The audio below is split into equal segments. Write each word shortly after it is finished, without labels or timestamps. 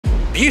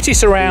Beauty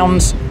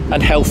surrounds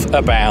and health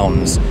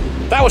abounds.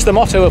 That was the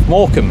motto of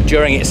Morecambe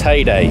during its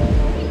heyday.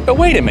 But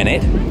wait a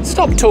minute,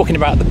 stop talking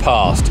about the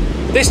past.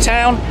 This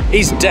town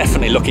is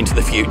definitely looking to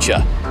the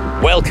future.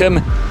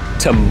 Welcome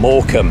to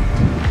Morecambe.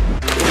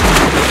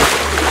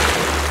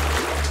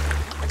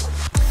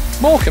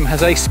 Morecambe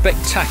has a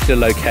spectacular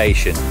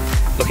location,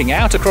 looking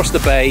out across the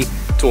bay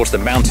towards the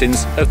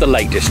mountains of the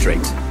Lake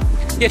District.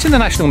 Yet in the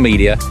national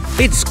media,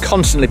 it's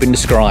constantly been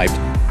described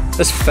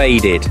as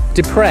faded,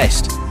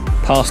 depressed,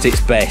 past its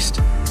best.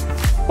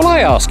 Well, I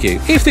ask you,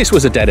 if this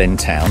was a dead-end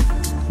town,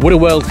 would a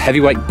world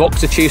heavyweight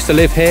boxer choose to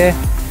live here?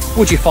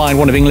 Would you find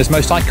one of England's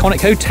most iconic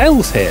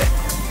hotels here?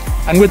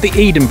 And would the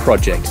Eden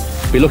Project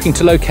be looking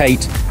to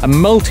locate a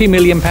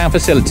multi-million-pound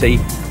facility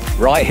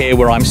right here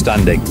where I'm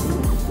standing?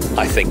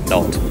 I think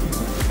not.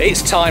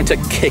 It's time to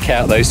kick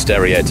out those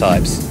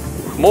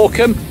stereotypes.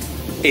 Morecambe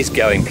is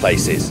going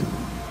places.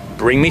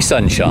 Bring me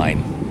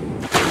sunshine.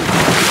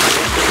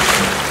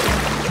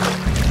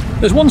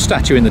 There's one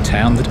statue in the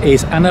town that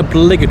is an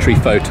obligatory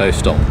photo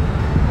stop,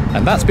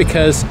 and that's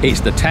because it's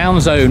the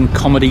town's own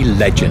comedy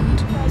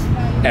legend,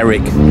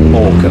 Eric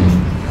Morecambe.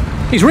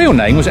 His real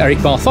name was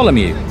Eric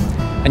Bartholomew,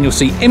 and you'll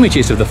see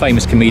images of the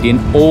famous comedian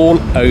all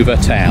over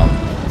town.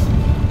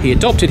 He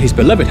adopted his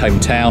beloved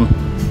hometown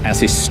as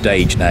his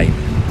stage name.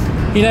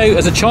 You know,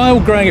 as a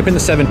child growing up in the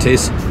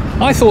 70s,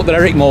 I thought that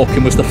Eric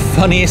Morecambe was the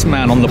funniest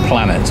man on the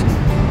planet.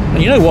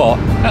 And you know what?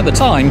 At the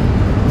time,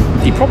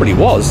 he probably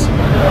was.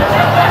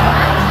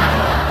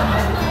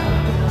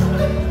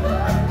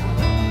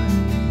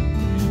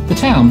 The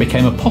town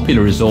became a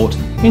popular resort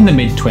in the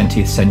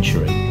mid-20th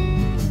century.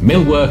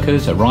 Mill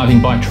workers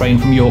arriving by train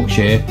from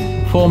Yorkshire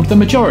formed the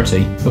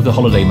majority of the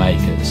holiday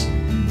makers,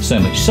 so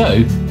much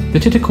so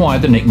that it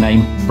acquired the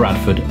nickname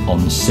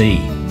Bradford-on-Sea.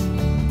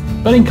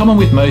 But in common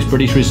with most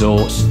British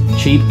resorts,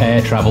 cheap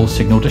air travel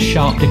signalled a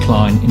sharp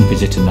decline in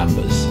visitor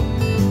numbers.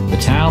 The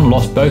town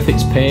lost both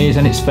its piers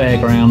and its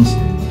fairgrounds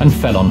and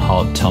fell on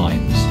hard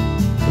times.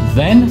 But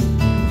then,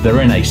 the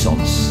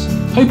Renaissance.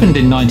 Opened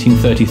in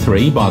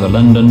 1933 by the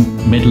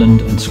London, Midland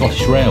and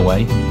Scottish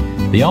Railway,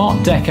 the Art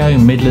Deco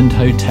Midland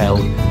Hotel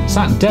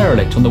sat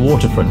derelict on the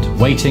waterfront,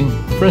 waiting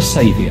for a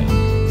saviour.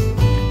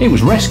 It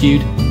was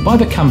rescued by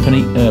the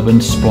company Urban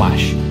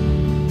Splash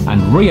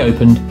and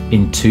reopened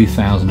in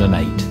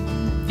 2008.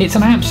 It's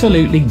an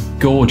absolutely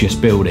gorgeous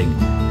building,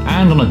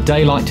 and on a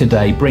day like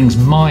today brings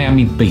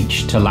Miami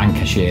Beach to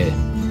Lancashire.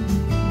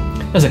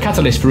 As a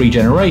catalyst for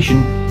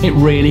regeneration, it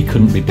really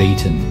couldn't be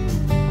beaten.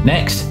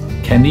 Next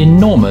came the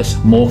enormous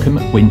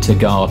Morecambe Winter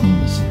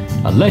Gardens,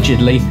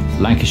 allegedly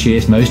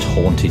Lancashire's most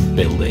haunted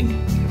building.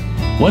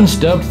 Once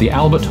dubbed the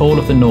Albert Hall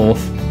of the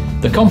North,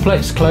 the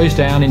complex closed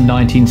down in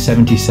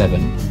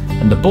 1977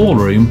 and the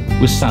ballroom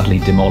was sadly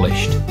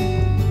demolished.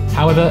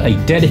 However, a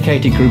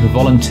dedicated group of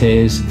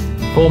volunteers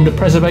formed a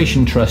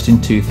preservation trust in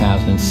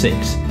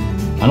 2006,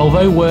 and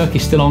although work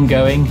is still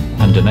ongoing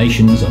and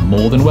donations are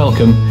more than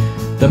welcome,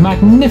 the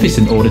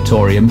magnificent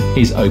auditorium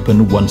is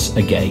open once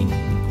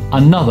again.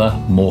 Another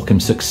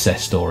Morecambe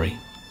success story.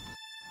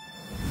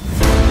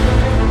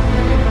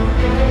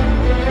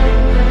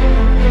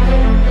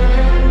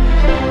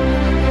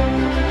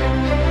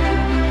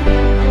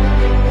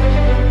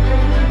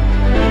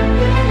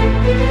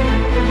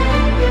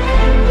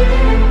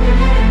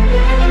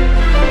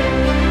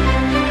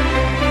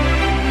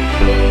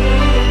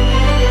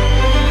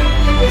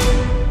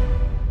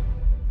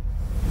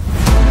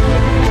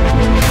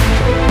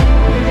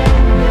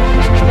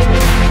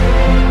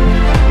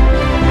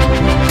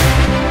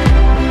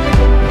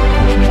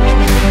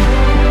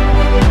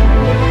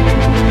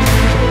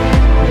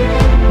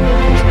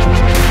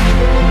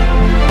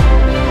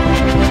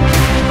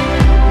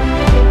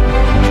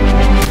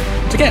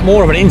 To get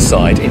more of an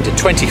insight into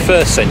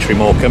 21st century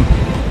Morecambe,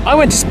 I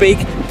went to speak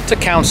to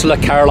Councillor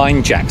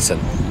Caroline Jackson.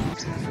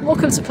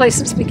 Morecambe's a place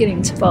that's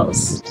beginning to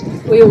buzz.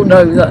 We all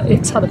know that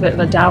it's had a bit of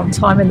a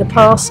downtime in the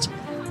past,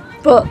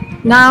 but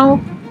now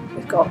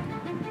we've got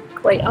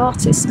great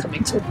artists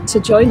coming to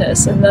join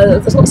us, and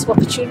there's lots of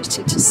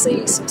opportunity to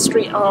see some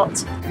street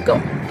art. We've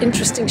got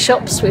interesting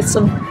shops with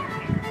some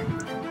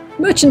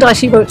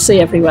merchandise you won't see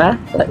everywhere,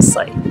 let's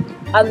say.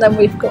 And then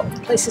we've got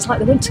places like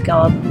the Winter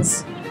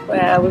Gardens,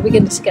 where we're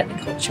beginning to get the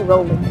culture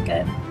rolling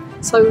again.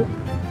 So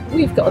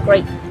we've got a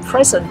great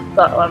present,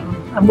 but,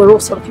 and we're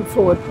also looking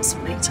forward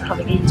possibly to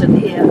having Eden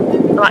here.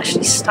 I'm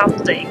actually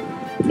standing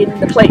in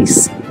the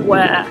place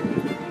where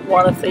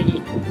one of the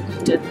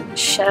Eden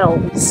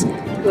shells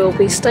will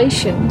be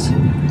stationed.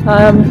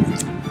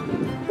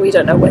 We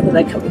don't know whether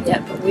they're coming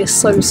yet, but we're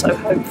so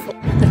hopeful.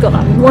 They've got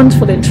that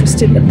wonderful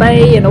interest in the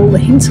bay and all the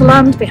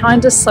hinterland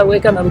behind us, so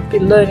we're going to be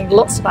learning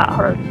lots about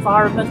our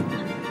environment.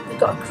 They've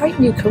got a great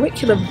new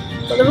curriculum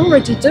that they're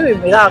already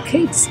doing with our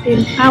kids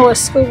in our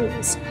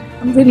schools,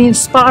 and really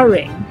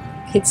inspiring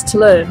kids to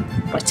learn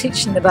by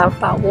teaching them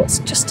about what's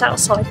just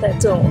outside their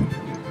door.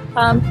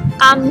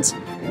 And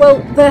well,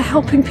 they're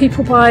helping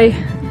people by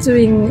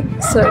doing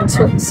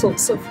certain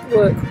sorts of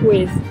work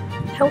with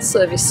health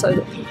service, so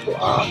that people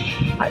are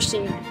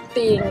actually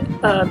being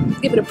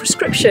given a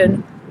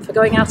prescription for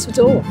going out of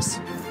doors.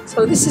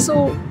 So this is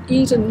all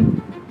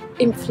Eden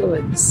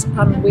influence,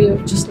 and we're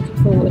just looking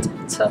forward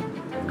to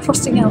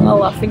crossing out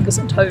all our fingers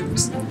and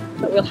toes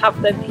that we'll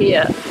have them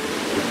here.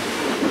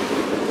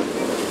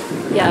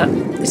 Yeah,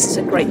 this is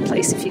a great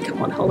place if you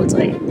come on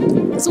holiday.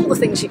 There's all the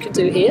things you can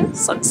do here: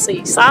 sun,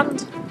 sea,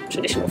 sand,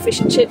 traditional fish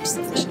and chips.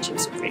 The fish and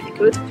chips are really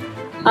good.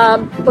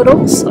 But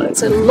also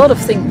there's a lot of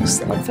things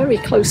that are very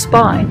close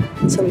by.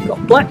 So we've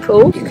got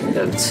Blackpool, you can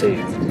go to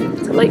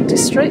the Lake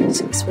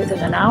District, it's within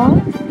an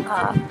hour.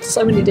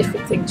 So many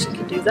different things you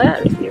can do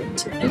there if you're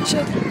into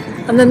nature.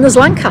 And then there's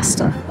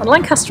Lancaster, and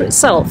Lancaster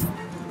itself,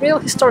 real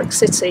historic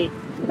city,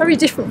 very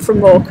different from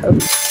Morecambe.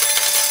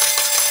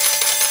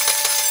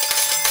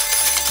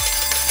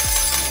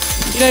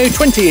 You know,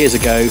 20 years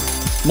ago,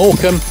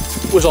 Morecambe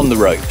was on the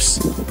ropes.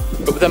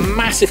 But with a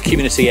massive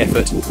community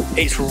effort,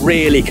 it's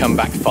really come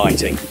back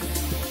fighting.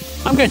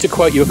 I'm going to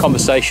quote you a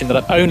conversation that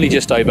I've only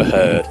just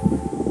overheard.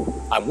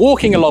 I'm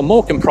walking along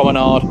Morecambe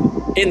Promenade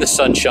in the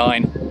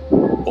sunshine.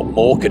 What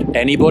more could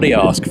anybody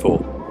ask for?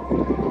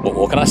 What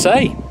more can I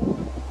say?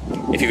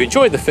 If you've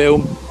enjoyed the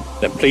film,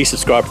 then please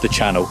subscribe to the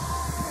channel,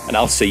 and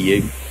I'll see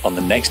you on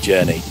the next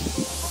journey.